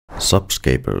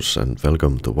Subscapers and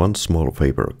welcome to one Small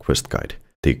Favour quest guide.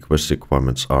 The quest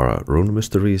requirements are Rune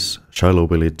Mysteries, Shiloh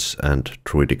Village and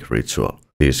Druidic Ritual.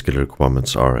 The skill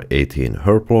requirements are 18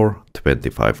 Herblore,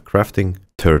 25 Crafting,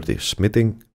 30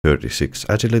 Smithing, 36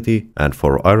 Agility, and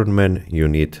for Ironmen you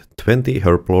need 20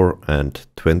 Herblore and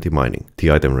 20 Mining.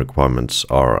 The item requirements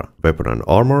are Weapon and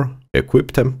Armor,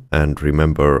 equip them, and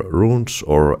remember runes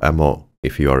or ammo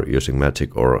if you are using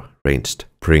magic or ranged.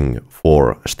 Bring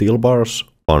 4 steel bars,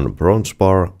 1 bronze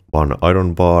bar, 1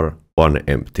 iron bar, 1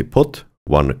 empty pot,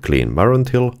 1 clean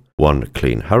maruntil, 1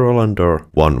 clean harralander,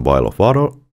 1 vial of water,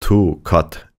 2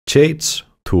 cut jades,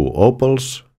 2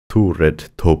 opals, 2 red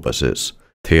topazes.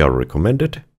 They are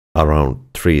recommended. Around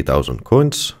 3000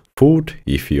 coins, food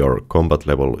if your combat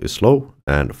level is low,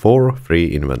 and 4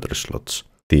 free inventory slots.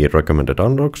 The recommended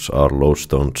unlocks are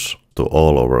lowstones to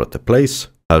all over the place,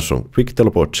 have some quick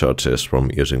teleport charges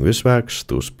from using Visvax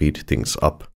to speed things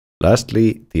up.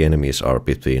 Lastly, the enemies are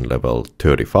between level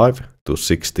 35 to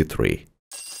 63.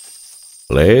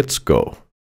 Let's go!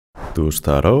 To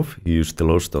start off, use the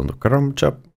lowstone to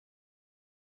Karamja.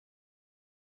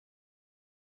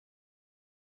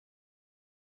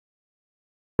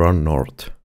 Run north.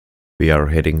 We are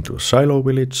heading to Shiloh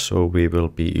Village, so we will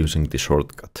be using the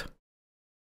shortcut.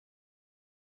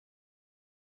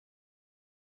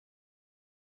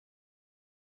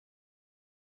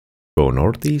 Go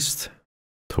northeast,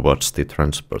 towards the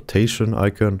transportation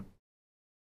icon.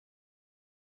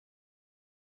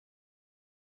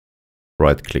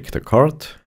 Right-click the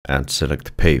cart and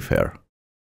select Pay Fare.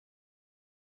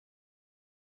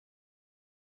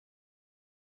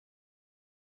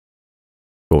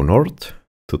 Go north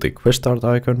to the quest art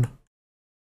icon.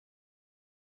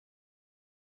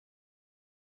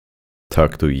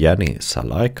 Talk to Yanni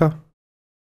Salaika.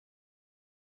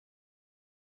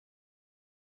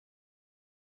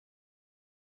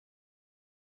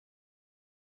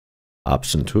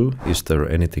 Option 2, is there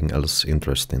anything else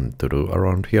interesting to do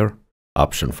around here?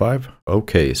 Option 5,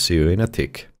 okay, see you in a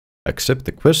tick. Accept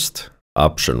the quest.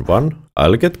 Option 1,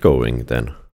 I'll get going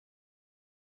then.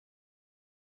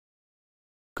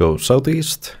 Go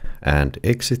southeast and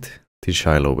exit the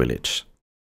Shiloh Village.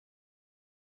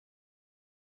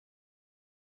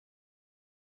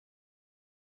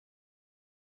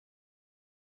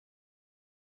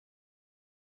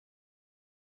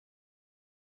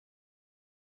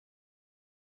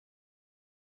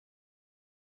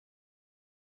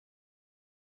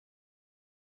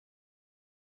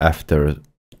 After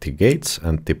the gates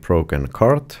and the broken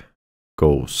cart,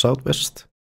 go southwest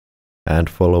and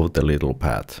follow the little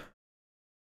path.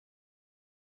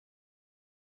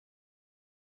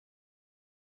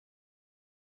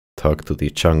 Talk to the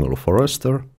jungle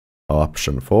forester.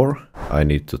 Option 4, I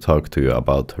need to talk to you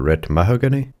about red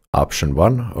mahogany. Option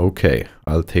 1, okay,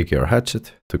 I'll take your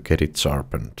hatchet to get it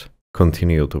sharpened.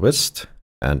 Continue to west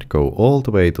and go all the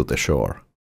way to the shore.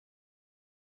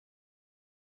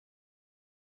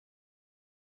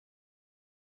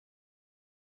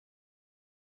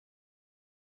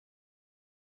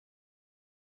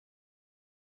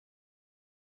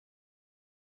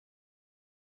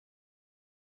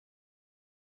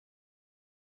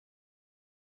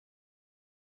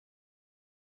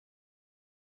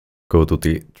 Go to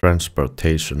the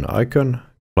transportation icon,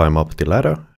 climb up the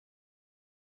ladder.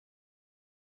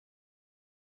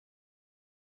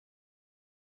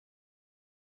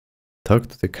 Talk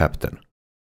to the captain.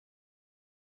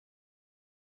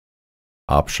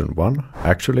 Option 1,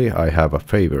 actually I have a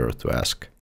favor to ask.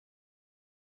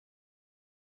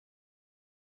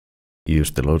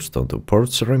 Use the lodestone to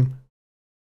port rim.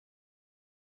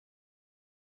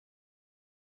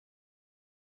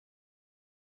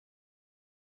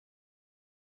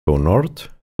 Go north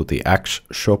to the axe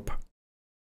shop.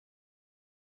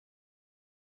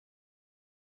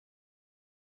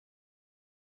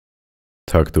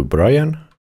 Talk to Brian.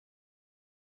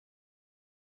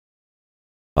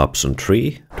 Option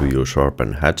 3, do you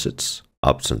sharpen hatchets?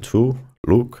 Option 2,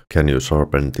 Luke, can you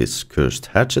sharpen this cursed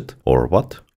hatchet or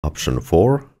what? Option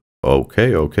 4,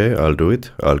 okay, I'll do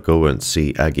it. I'll go and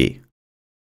see Aggie.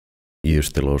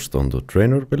 Use the lowstone to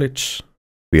Trainer Village.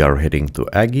 We are heading to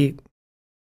Aggie.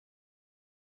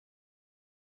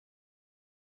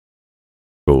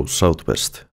 Go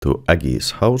southwest to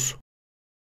Aggie's house.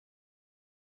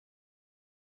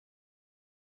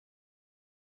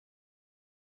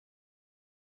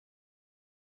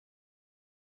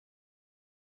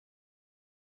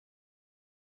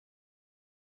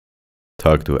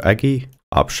 Talk to Aggie.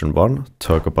 Option 1,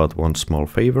 talk about one small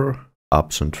favor.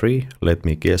 Option 3, let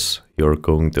me guess, you're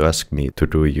going to ask me to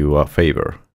do you a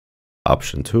favor.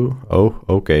 Option 2, oh,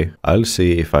 okay, I'll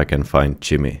see if I can find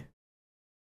Jimmy.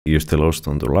 Use the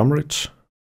lodestone to Lumridge.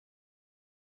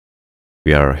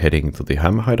 We are heading to the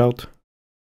Ham hideout.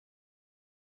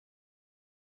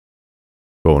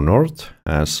 Go north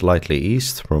and slightly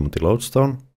east from the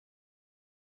lodestone.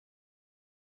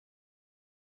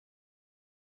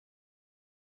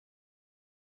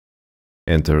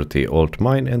 Enter the old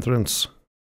mine entrance.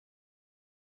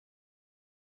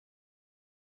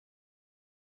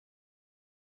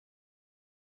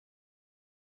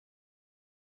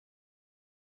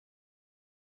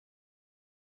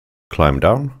 Climb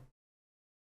down.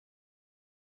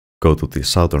 Go to the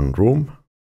southern room.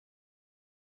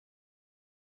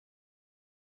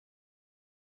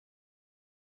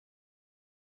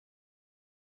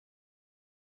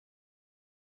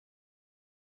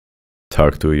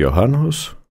 Talk to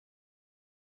Johannes.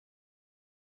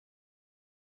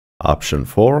 Option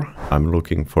 4, I'm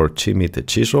looking for Jimmy the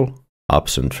Chisel.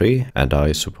 Option 3, and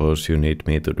I suppose you need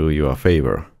me to do you a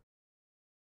favor.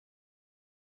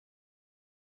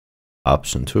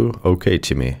 Option 2, okay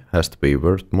Jimmy, has to be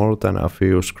worth more than a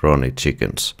few scrawny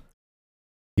chickens.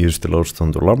 Use the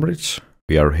lodestone to Lumridge.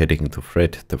 We are heading to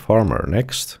Fred the farmer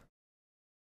next.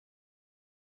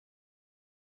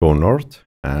 Go north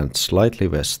and slightly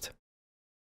west.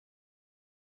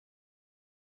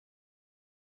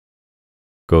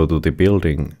 Go to the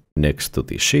building next to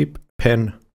the sheep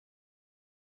pen.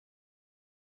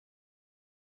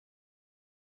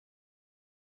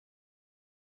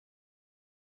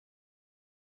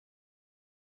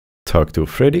 Talk to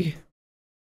Freddy.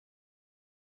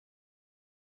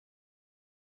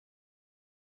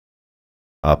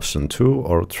 Option 2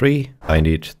 or 3, I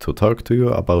need to talk to you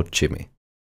about Jimmy.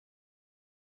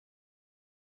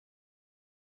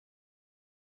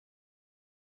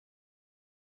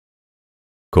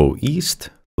 Go east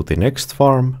to the next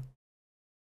farm.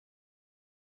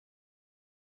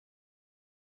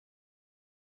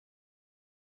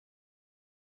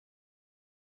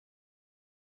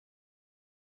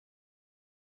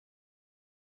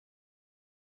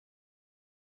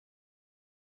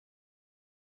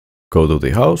 Go to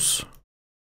the house.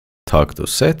 Talk to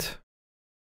Seth.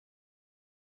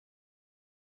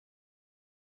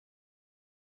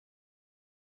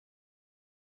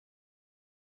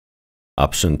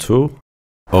 Option 2.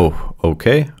 Oh,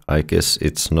 okay, I guess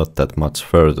it's not that much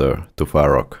further to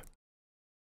Varrock.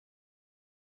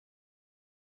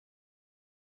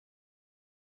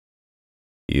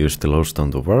 Use the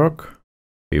lodestone to Varrock.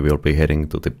 We will be heading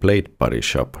to the blade body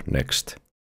shop next.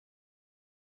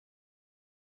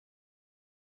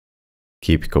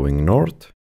 Keep going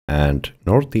north and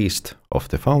northeast of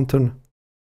the fountain.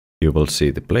 You will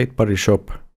see the blade body shop.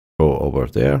 Go over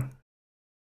there.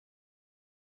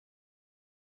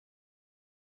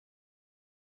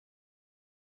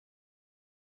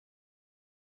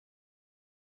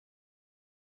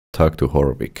 Talk to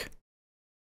Horvik.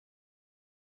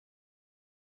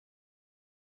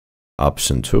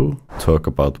 Option 2, talk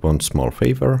about one small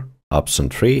favor. Option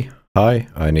 3, hi,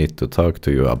 I need to talk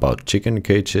to you about chicken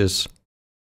cages.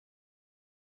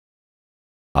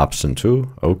 Option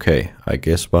 2, okay, I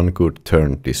guess one good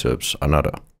turn deserves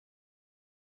another.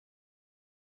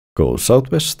 Go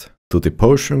southwest to the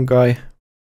potion guy.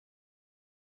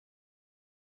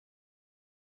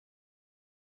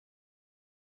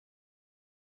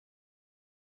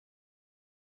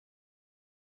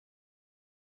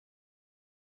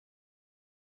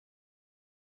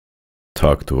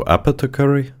 Talk to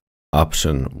apothecary.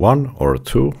 Option 1 or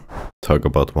 2, talk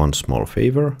about one small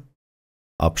favor.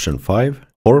 Option 5,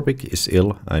 Horvik is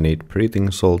ill, I need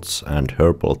breathing salts and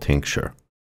herbal tincture.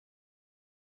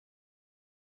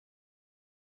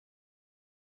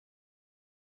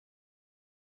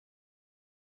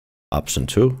 Option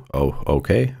 2, oh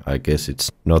okay, I guess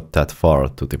it's not that far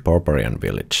to the barbarian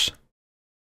village.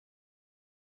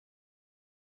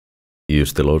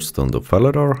 Use the lodestone to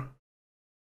Falador.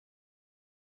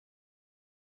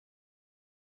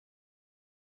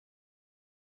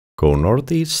 Go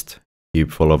northeast,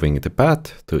 keep following the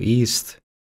path to east.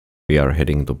 We are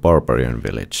heading to barbarian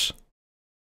village.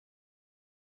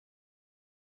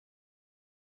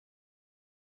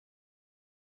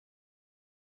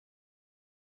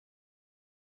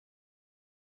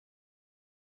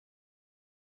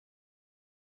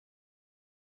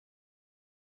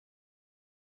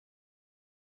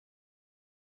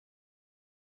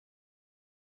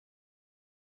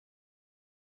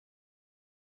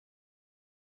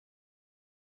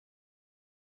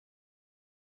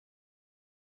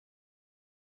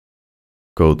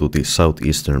 Go to the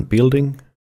southeastern building.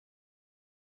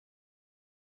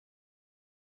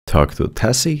 Talk to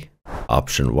Tassie.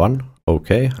 Option 1.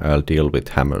 Okay, I'll deal with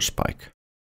Hammer Spike.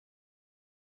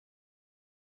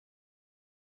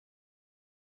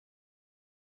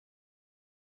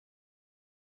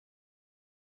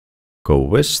 Go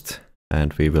west,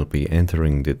 and we will be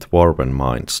entering the Dwarven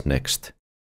mines next.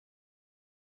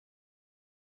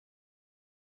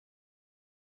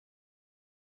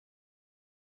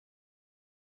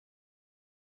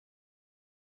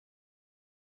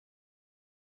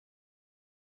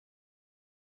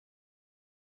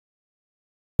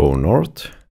 Go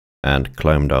north and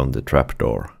climb down the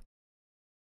trapdoor.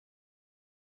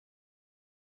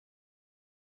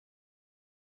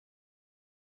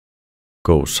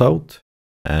 Go south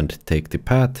and take the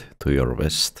path to your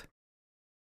west.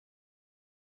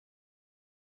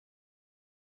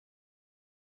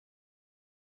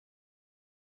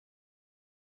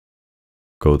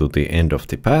 Go to the end of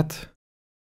the path.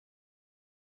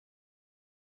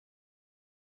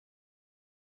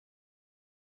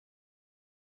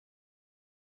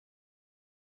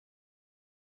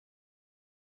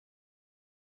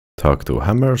 Talk to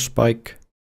Hammer Spike.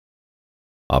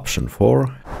 Option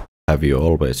 4. Have you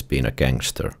always been a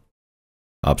gangster?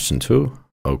 Option 2.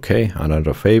 Okay,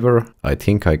 another favor. I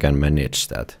think I can manage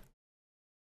that.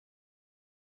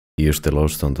 Use the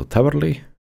lodestone to Taverley.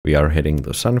 We are heading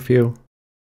to Sunview.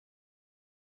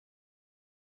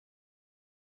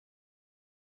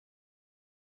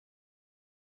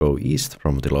 Go east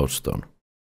from the lodestone.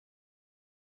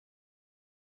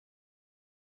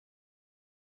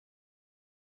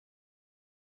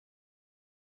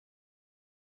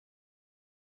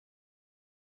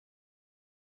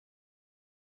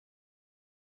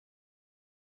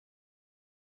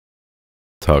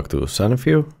 Talk to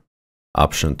Sunview.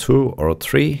 Option 2 or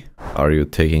 3. Are you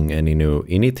taking any new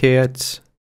initiates?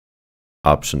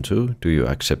 Option 2. Do you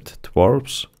accept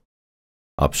dwarves?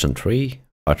 Option 3.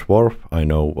 A dwarf I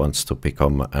know wants to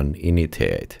become an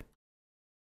initiate.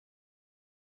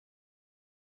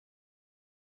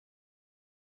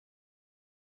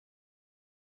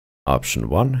 Option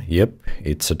 1. Yep,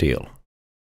 it's a deal.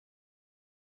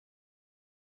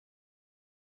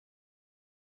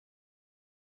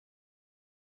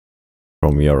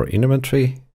 From your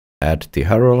inventory, add the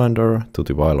harralander to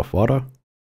the vial of water,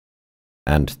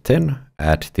 and then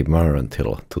add the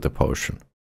marantil to the potion.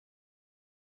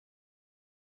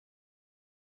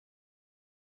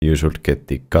 You should get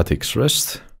the Gothic's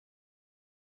Rest.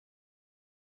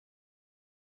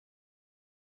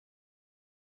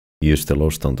 Use the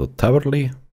lodestone to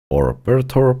Taverley or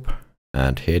Berthorpe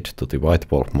and head to the White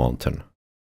Wolf Mountain.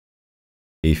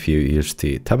 If you use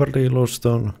the Taverley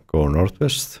lodestone, go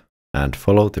northwest and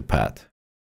follow the path.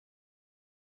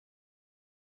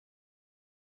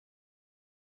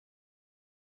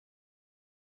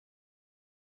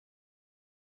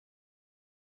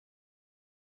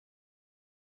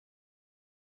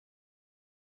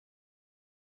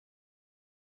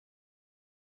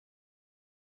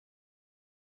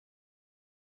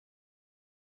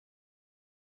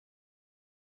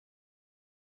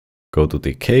 Go to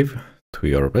the cave to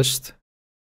your west.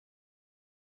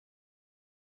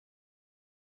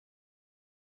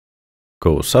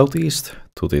 Go southeast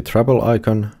to the travel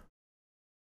icon.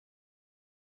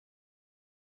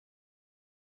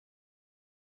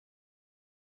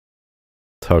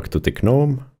 Talk to the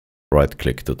gnome. Right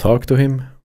click to talk to him.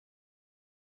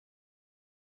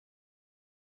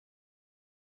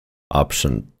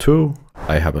 Option 2.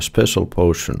 I have a special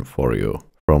potion for you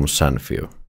from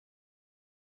Sunview.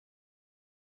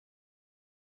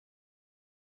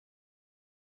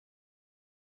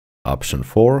 Option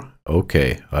 4.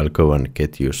 Okay, I'll go and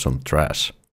get you some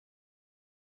trash.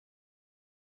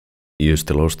 Use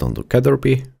the lodestone to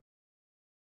Catherby.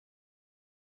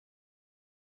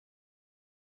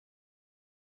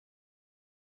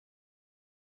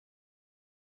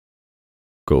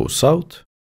 Go south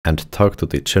and talk to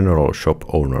the general shop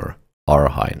owner,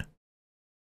 Arhain.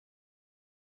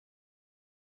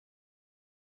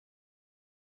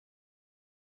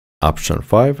 Option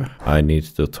 5. I need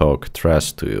to talk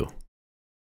trash to you.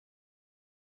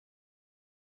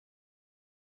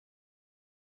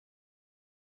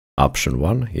 Option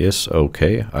 1. Yes,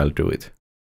 okay, I'll do it.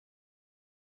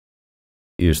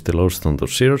 Use the lodestone to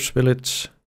Sears Village.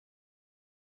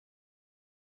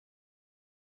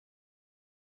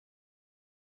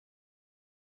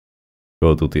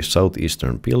 Go to the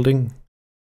southeastern building.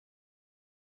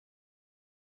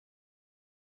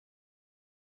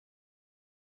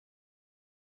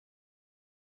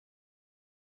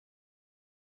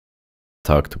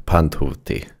 Talk to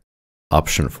Panthuvti.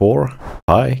 Option 4.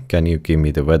 Hi, can you give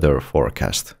me the weather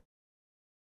forecast?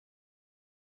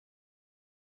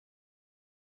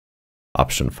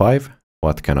 Option 5.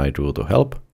 What can I do to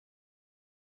help?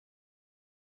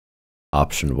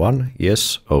 Option 1.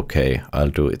 Yes, okay, I'll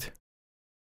do it.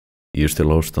 Use the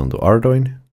lodestone to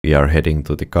Ardoin. We are heading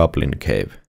to the Goblin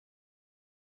Cave.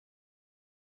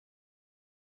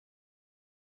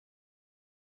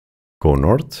 Go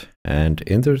north and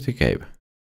enter the cave.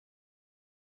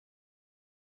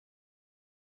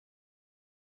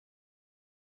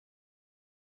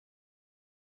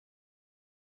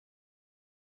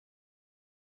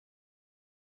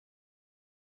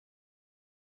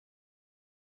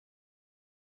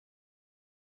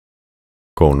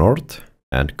 Go north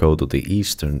and go to the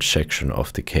eastern section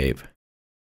of the cave.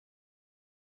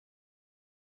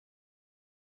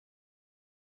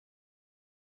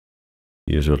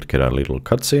 You should get a little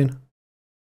cutscene.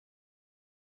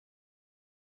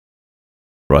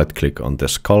 Right click on the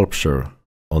sculpture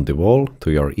on the wall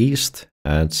to your east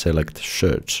and select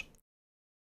Search.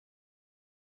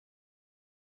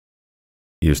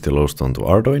 Use the lodestone to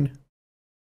Arduin.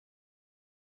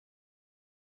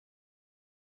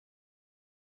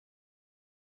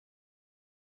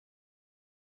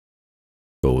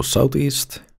 Go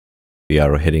southeast. We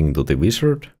are heading to the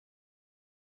wizard.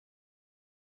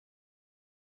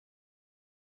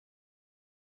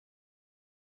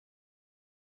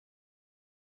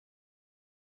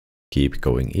 Keep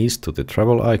going east to the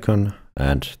travel icon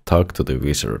and talk to the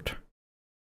wizard.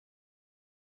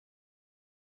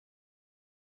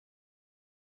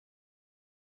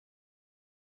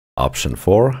 Option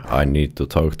 4. I need to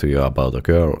talk to you about a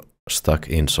girl stuck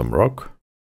in some rock.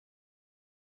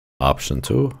 Option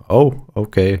 2. Oh,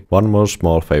 okay. One more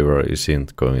small favor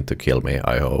isn't going to kill me,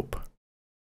 I hope.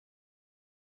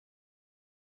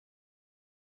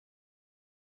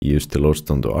 Use the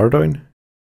lodestone to Arduin.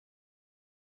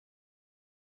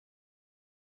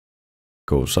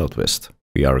 Go southwest.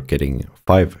 We are getting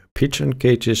 5 pigeon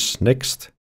cages next.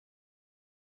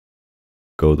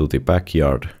 Go to the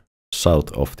backyard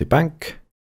south of the bank.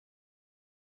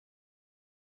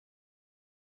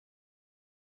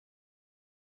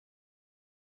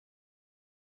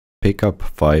 Pick up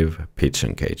 5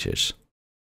 pigeon cages.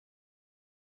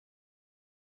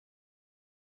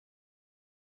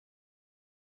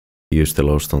 Use the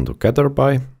lodestone to gather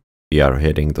by. We are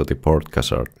heading to the port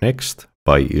hazard next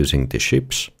by using the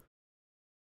ships.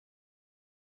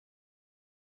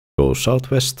 Go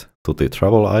southwest to the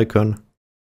travel icon.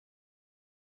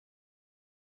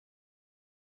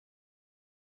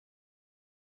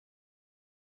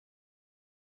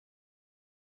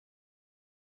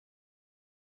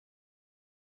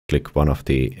 Click one of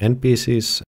the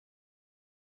NPCs.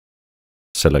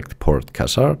 Select port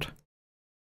hazard.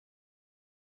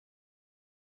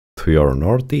 To your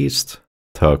northeast,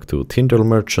 talk to Tyndall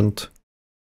Merchant.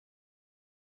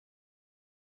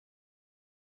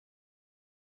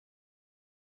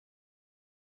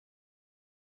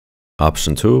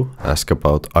 Option 2, ask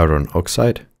about iron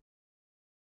oxide.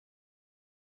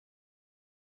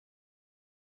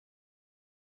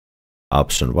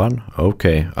 Option 1,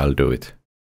 okay, I'll do it.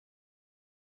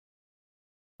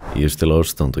 Use the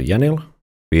lodestone to Yanil.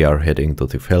 We are heading to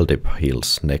the Feldip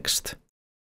Hills next.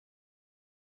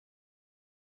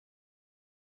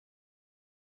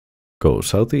 Go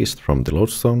southeast from the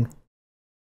lodestone.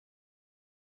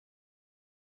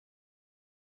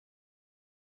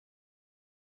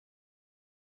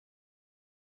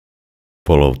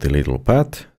 Follow the little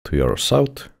path to your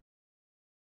south.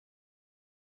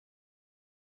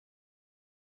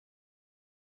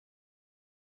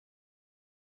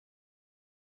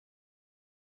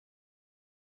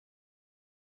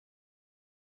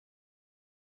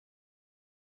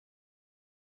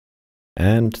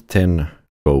 And then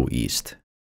go east.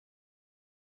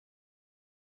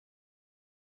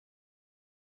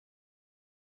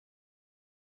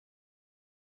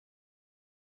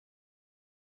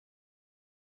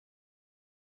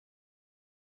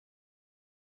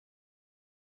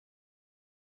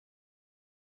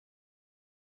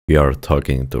 We are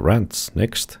talking to Rants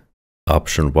next.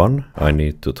 Option 1, I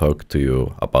need to talk to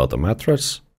you about a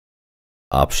mattress.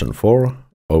 Option 4,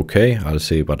 okay, I'll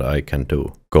see what I can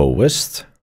do. Go west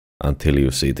until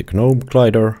you see the gnome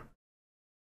glider.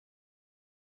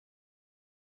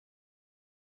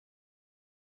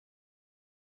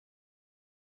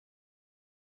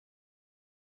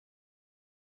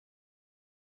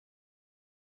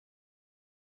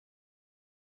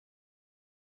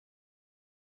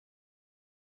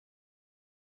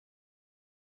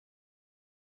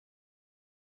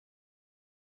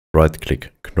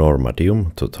 Right-click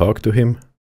Gnormadium to talk to him.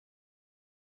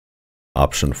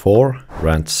 Option 4,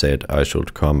 Rand said I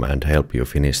should come and help you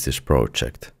finish this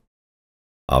project.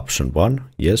 Option 1,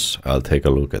 yes, I'll take a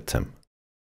look at them.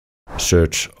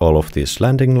 Search all of these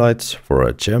landing lights for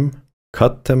a gem,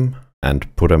 cut them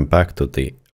and put them back to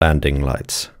the landing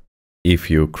lights. If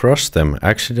you crush them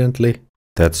accidentally,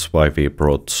 that's why we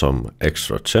brought some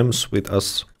extra gems with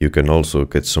us. You can also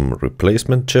get some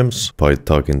replacement gems by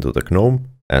talking to the gnome.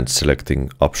 And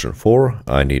selecting option 4,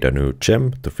 I need a new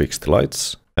gem to fix the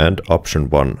lights. And option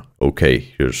 1, okay,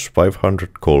 here's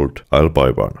 500 gold, I'll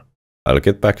buy one. I'll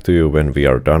get back to you when we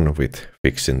are done with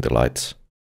fixing the lights.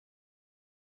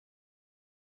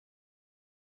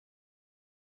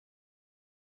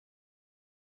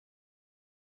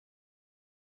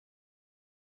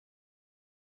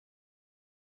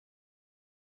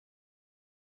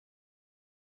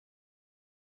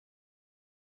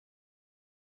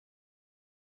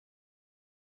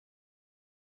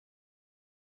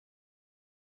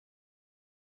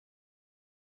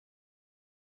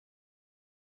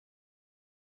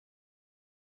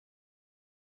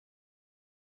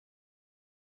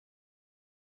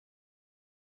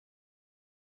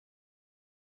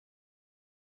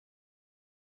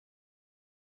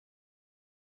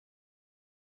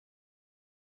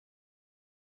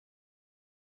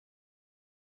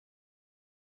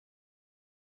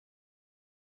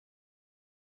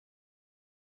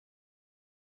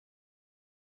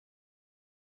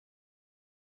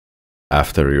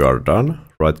 After you are done,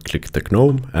 right-click the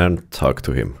gnome and talk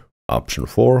to him. Option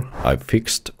 4, I've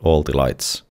fixed all the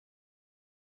lights.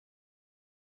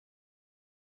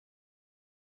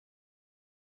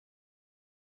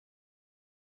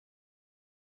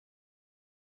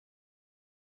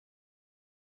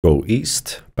 Go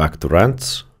east, back to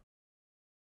rants.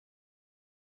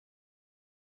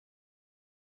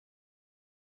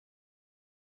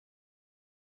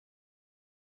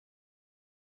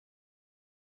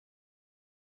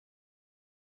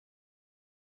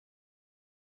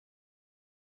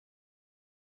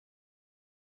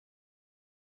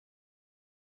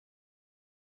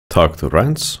 Talk to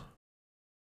rants.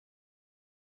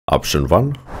 Option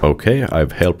 1, okay,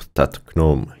 I've helped that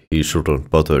gnome, he shouldn't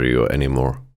bother you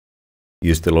anymore.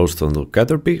 Use the lodestone to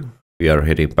Caterpie, we are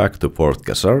heading back to Port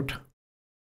Gazzard.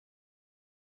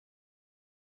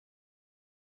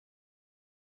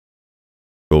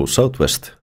 Go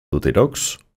southwest to the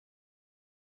docks.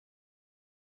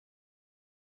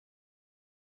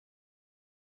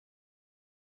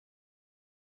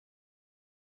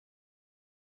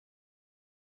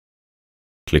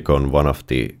 Click on one of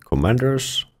the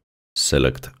commanders,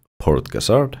 select Port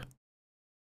Gazzard.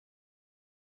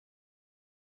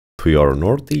 To your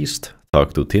northeast,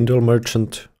 talk to Tyndall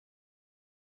Merchant.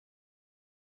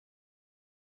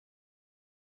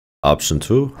 Option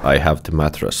 2, I have the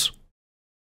mattress.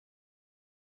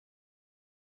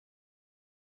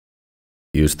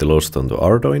 Use the lodestone to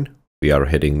Ardoin, we are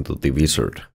heading to the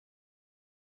wizard.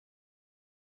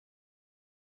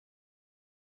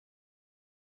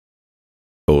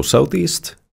 Go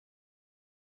southeast.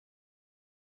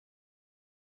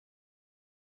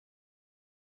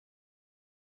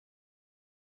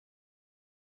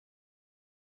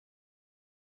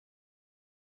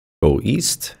 Go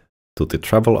east to the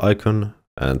travel icon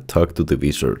and talk to the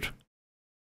wizard.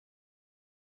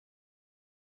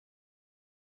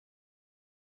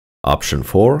 Option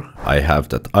 4, I have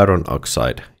that iron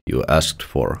oxide you asked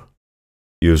for.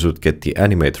 You should get the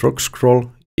animate rock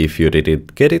scroll. If you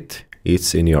didn't get it,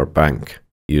 it's in your bank.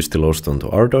 Use the lodestone to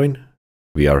Ardoin.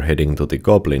 We are heading to the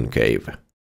Goblin Cave.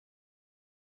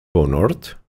 Go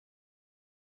north.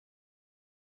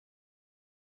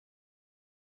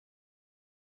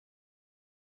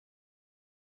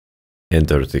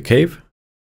 Enter the cave.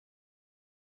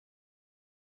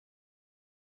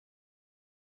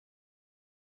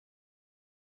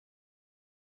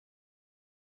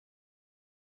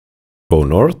 Go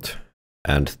north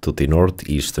and to the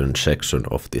northeastern section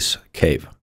of this cave.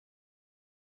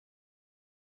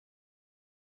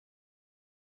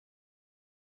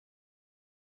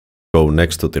 Go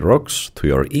next to the rocks to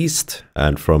your east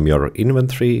and from your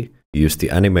inventory use the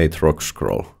animate rock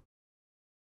scroll.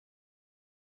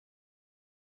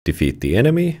 Defeat the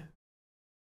enemy.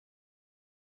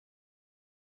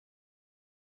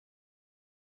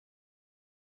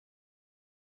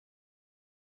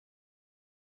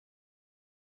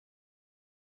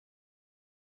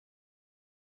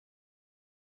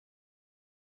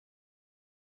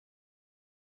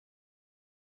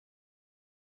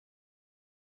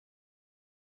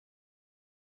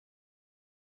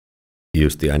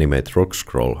 Use the animate rock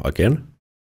scroll again.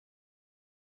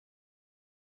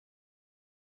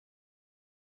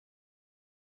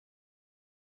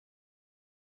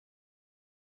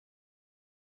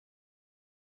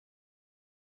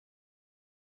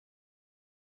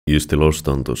 Use the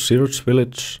lodestone to Sirut's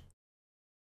village.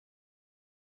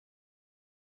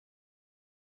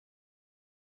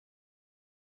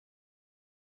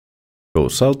 Go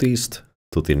southeast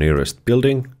to the nearest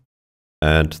building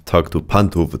and talk to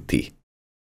Pantuvti.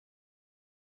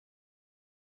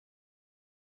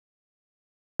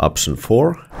 Option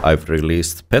 4. I've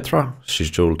released Petra, she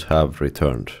should have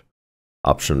returned.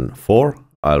 Option 4.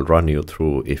 I'll run you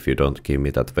through if you don't give me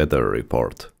that weather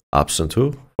report. Option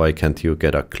 2. Why can't you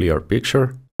get a clear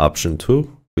picture? Option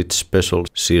 2. Which special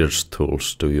search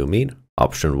tools do you mean?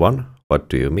 Option 1. What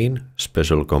do you mean?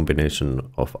 Special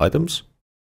combination of items?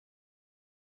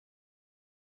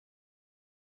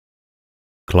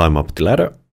 Climb up the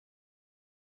ladder.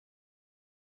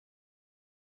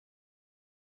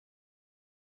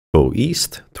 Go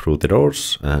east through the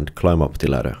doors and climb up the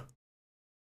ladder.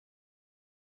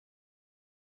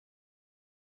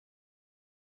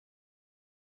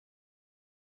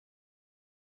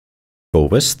 Go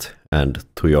west and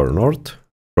to your north.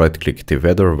 Right-click the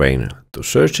weather vane to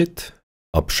search it.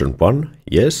 Option 1,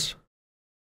 yes.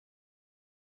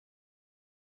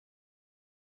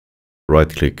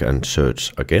 Right-click and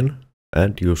search again,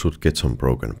 and you should get some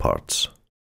broken parts.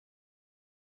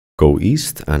 Go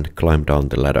east and climb down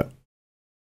the ladder.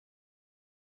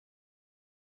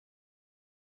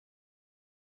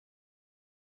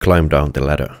 Climb down the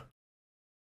ladder.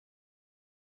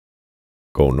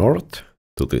 Go north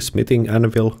to the smithing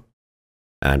anvil,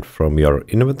 and from your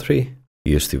inventory,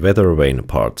 use the weather vane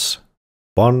parts,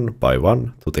 one by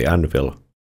one to the anvil.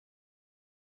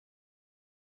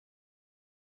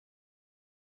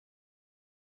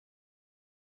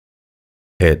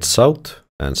 Head south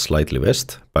and slightly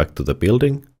west back to the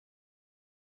building.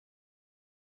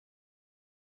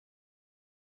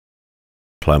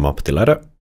 Climb up the ladder.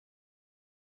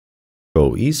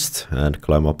 Go east and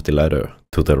climb up the ladder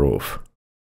to the roof.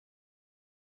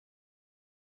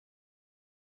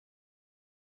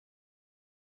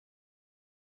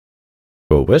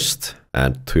 Go west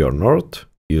and to your north,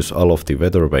 use all of the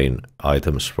weather vane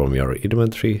items from your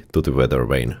inventory to the weather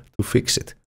vane to fix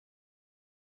it.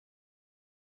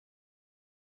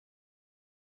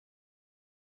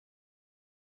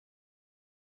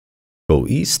 Go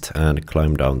east and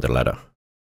climb down the ladder.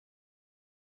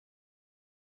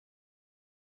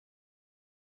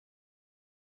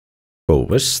 Go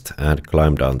west and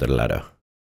climb down the ladder.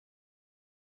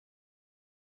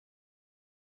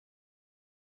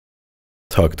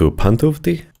 Talk to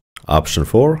Pantufti. Option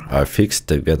 4. I fixed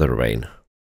the weather vane.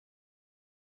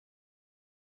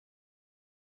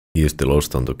 Use the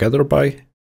lodestone to gather by.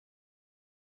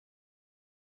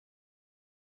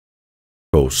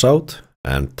 Go south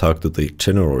and talk to the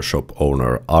general shop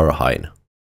owner Arhain.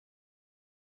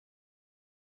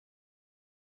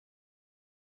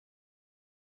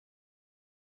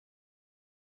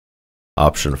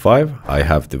 Option 5. I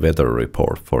have the weather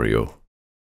report for you.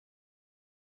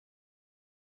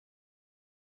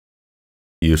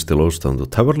 Use the lodestone to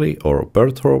Taverley or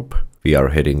Berthorpe. We are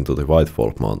heading to the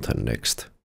Whitewall Mountain next.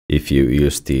 If you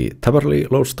use the Taverley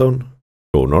lodestone,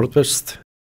 go northwest.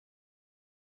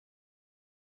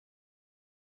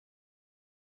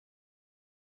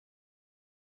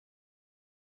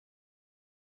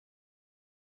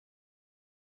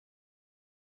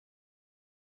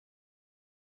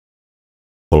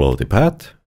 Follow the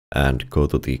path and go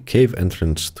to the cave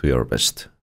entrance to your west.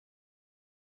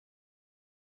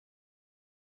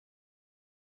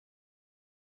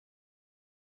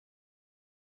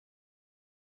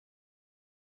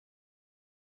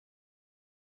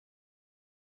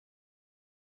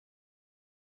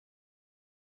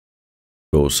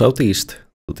 Go southeast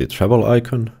to the travel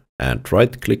icon and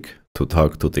right-click to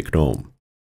talk to the gnome.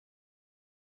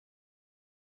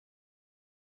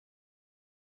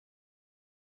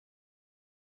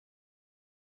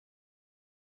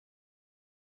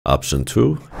 Option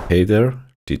 2. Hey there,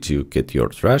 did you get your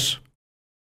trash?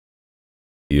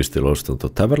 Use the lodestone to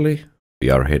Taverley. We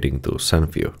are heading to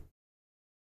Sandview.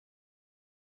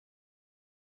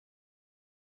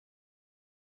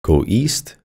 Go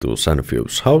east to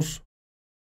Sandview's house.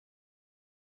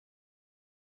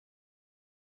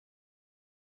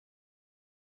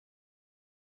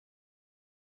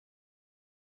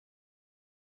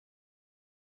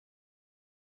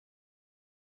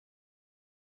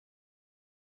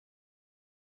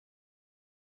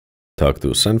 Talk to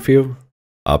Sandview.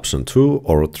 Option 2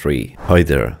 or 3. Hi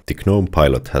there, the gnome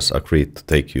pilot has agreed to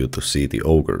take you to see the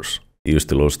ogres. Use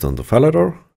the lodestone to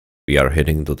Falador. We are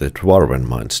heading to the Dwarven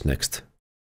mines next.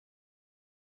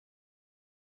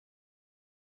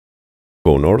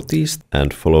 Go northeast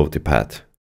and follow the path.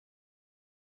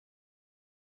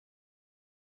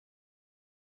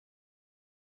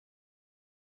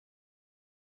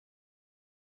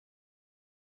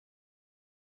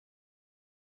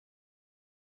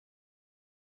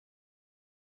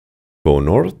 Go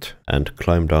north and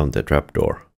climb down the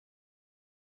trapdoor.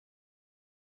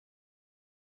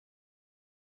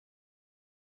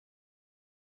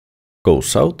 Go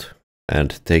south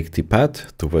and take the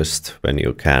path to west when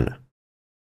you can.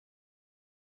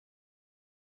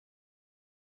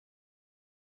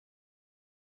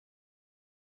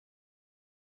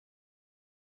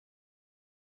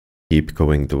 Keep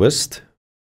going to west.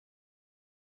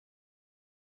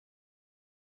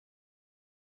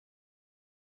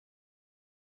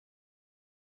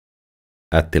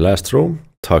 At the last room,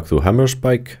 talk to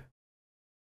Hammerspike.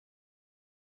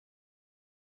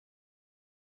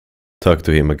 Talk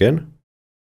to him again.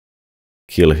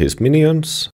 Kill his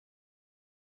minions.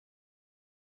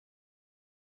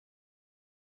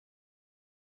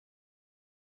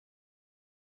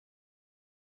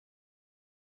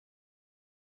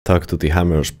 Talk to the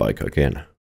Hammerspike again.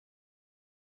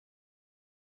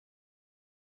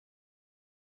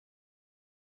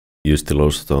 Use the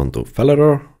lodestone to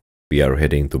Fallador. We are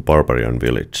heading to Barbarian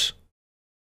Village.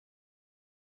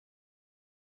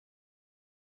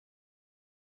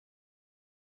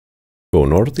 Go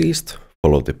northeast,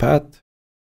 follow the path.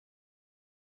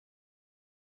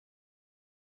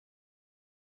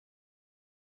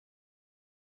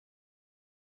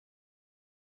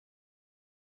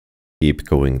 Keep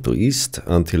going to east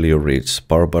until you reach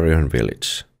Barbarian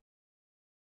Village.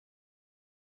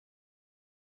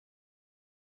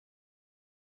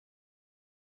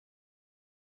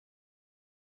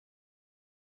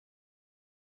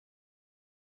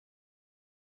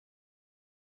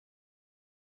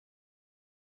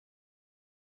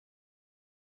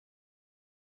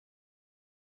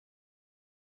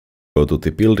 Go to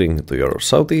the building to your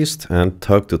southeast and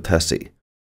talk to Tassie.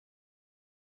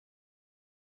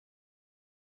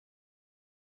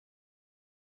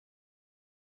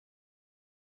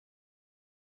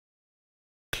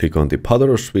 Click on the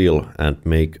potter's wheel and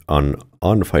make an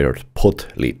unfired pot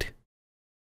lid.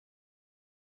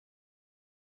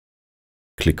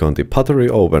 Click on the pottery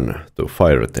oven to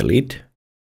fire the lid.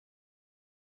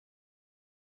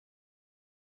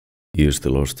 Use the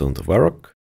lodestone to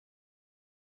Varrock.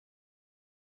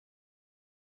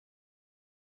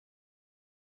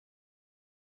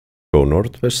 Go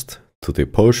northwest to the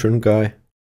potion guy.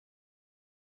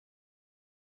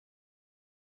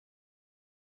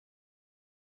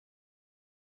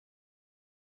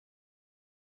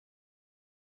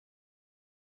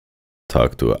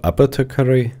 Talk to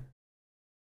apothecary.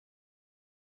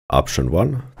 Option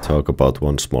 1, talk about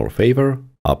one small favor.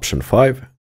 Option 5,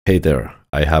 hey there,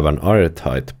 I have an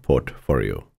airtight pot for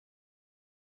you.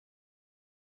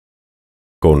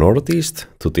 Go northeast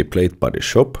to the plate body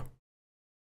shop.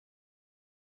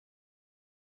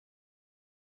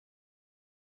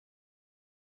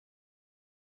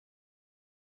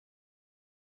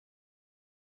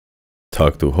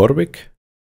 Talk to Horvik.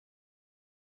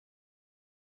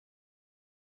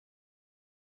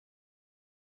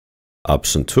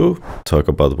 Option 2, talk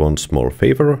about one small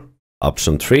favor.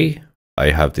 Option 3,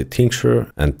 I have the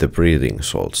tincture and the breathing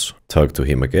salts. Talk to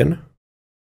him again.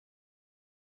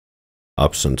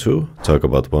 Option 2, talk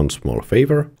about one small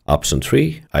favor. Option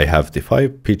 3, I have the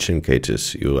 5 pigeon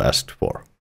cages you asked for.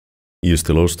 Use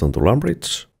the lodestone to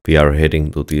Lumbridge. We are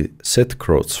heading to the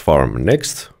Setcroat's farm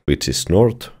next, which is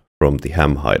north from the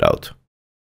ham hideout.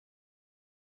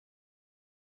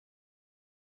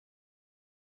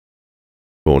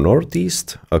 Go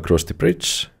northeast across the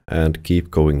bridge and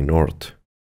keep going north.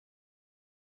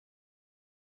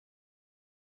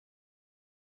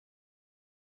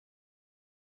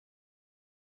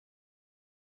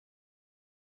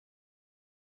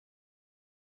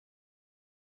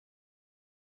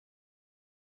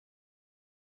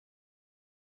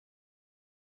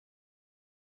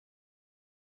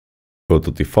 Go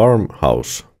to the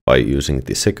farmhouse by using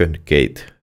the second gate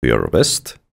to your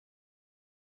west.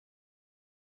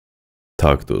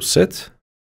 Talk to Set.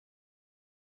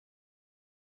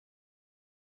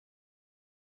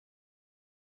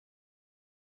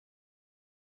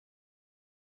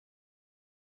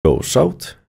 Go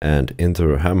south and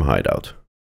enter ham hideout.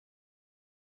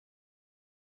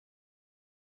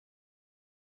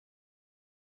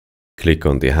 Click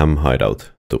on the ham hideout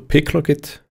to picklock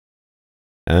it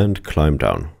and climb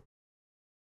down.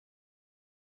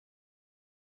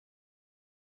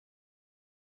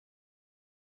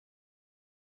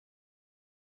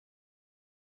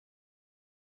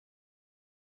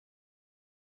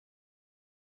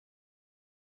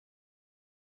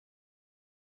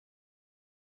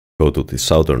 Go to the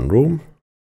southern room.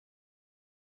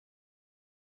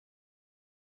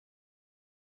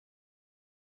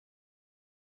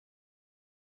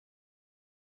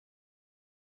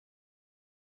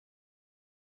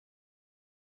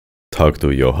 Talk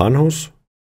to Johannes.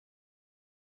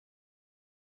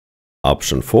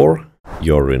 Option 4,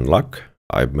 you're in luck.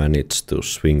 I managed to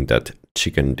swing that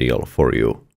chicken deal for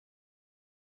you.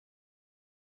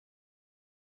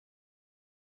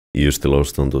 Use the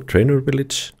lodestone to trainer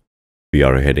village. We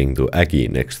are heading to Aggie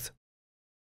next.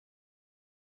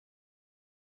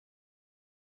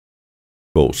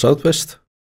 Go southwest.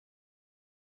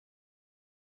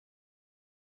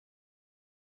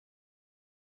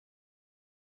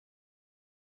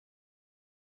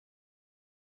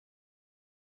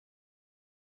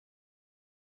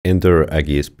 Enter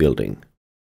Aggie's building.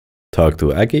 Talk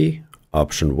to Aggie.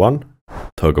 Option 1.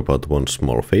 Talk about one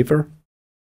small favor.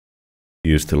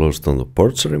 Use the lodestone to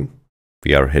Portsarim.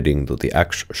 We are heading to the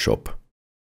axe shop.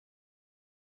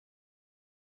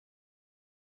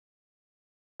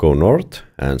 Go north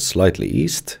and slightly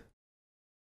east.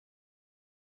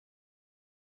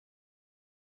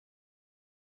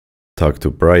 Talk to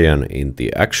Brian in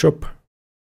the axe shop.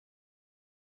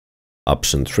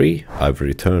 Option 3. I've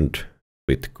returned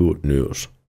with good news.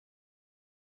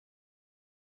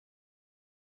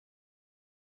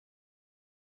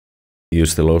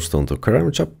 Use the lodestone to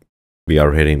Karamja. We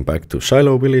are heading back to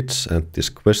Shiloh village and this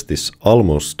quest is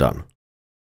almost done.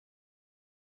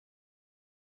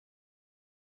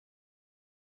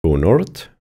 Go north.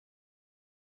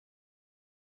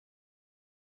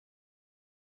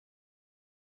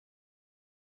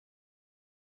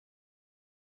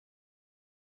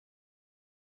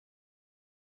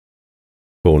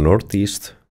 Go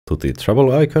northeast to the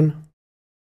travel icon.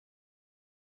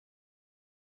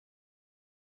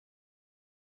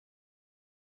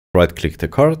 Right-click the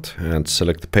card and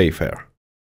select Pay Fare.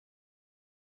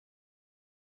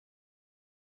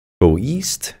 Go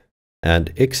east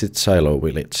and exit Shiloh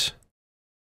village.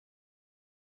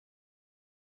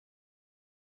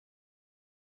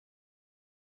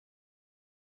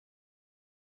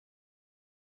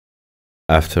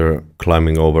 After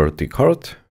climbing over the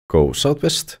cart, go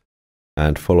southwest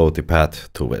and follow the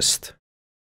path to west.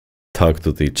 Talk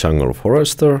to the jungle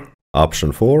forester.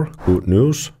 Option 4. Good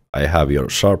news. I have your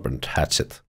sharpened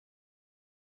hatchet.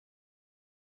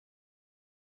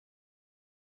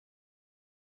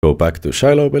 Go back to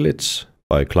Shiloh village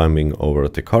by climbing over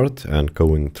the cart and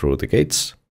going through the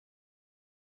gates.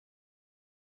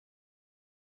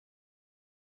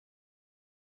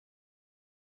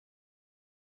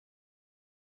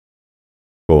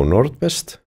 Go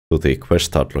northwest to the quest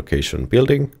start location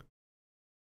building.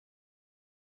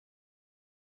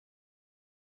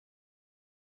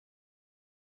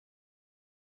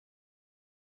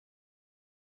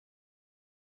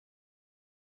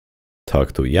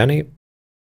 Talk to Yanni.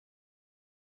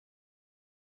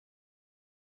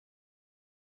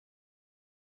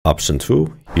 Option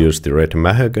 2. Use the red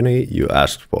mahogany you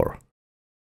asked for.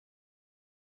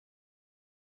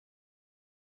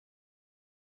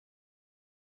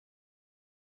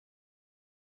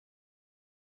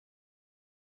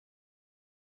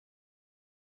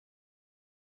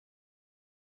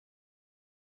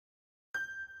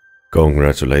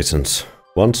 Congratulations.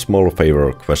 One small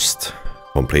favor quest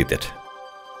completed.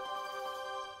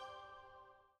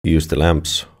 Use the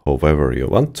lamps however you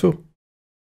want to.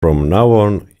 From now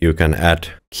on, you can add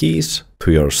keys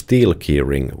to your steel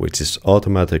keyring, which is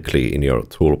automatically in your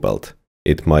tool belt.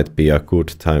 It might be a good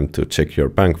time to check your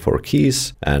bank for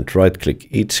keys and right-click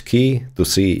each key to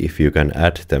see if you can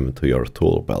add them to your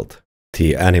tool belt.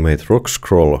 The animate rock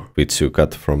scroll, which you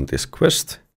got from this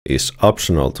quest, is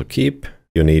optional to keep.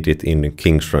 You need it in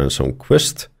King's Ransom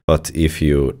quest, but if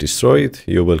you destroy it,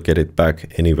 you will get it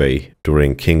back anyway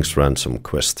during King's Ransom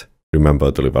quest.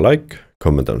 Remember to leave a like,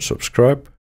 comment and subscribe,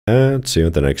 and see you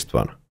in the next one.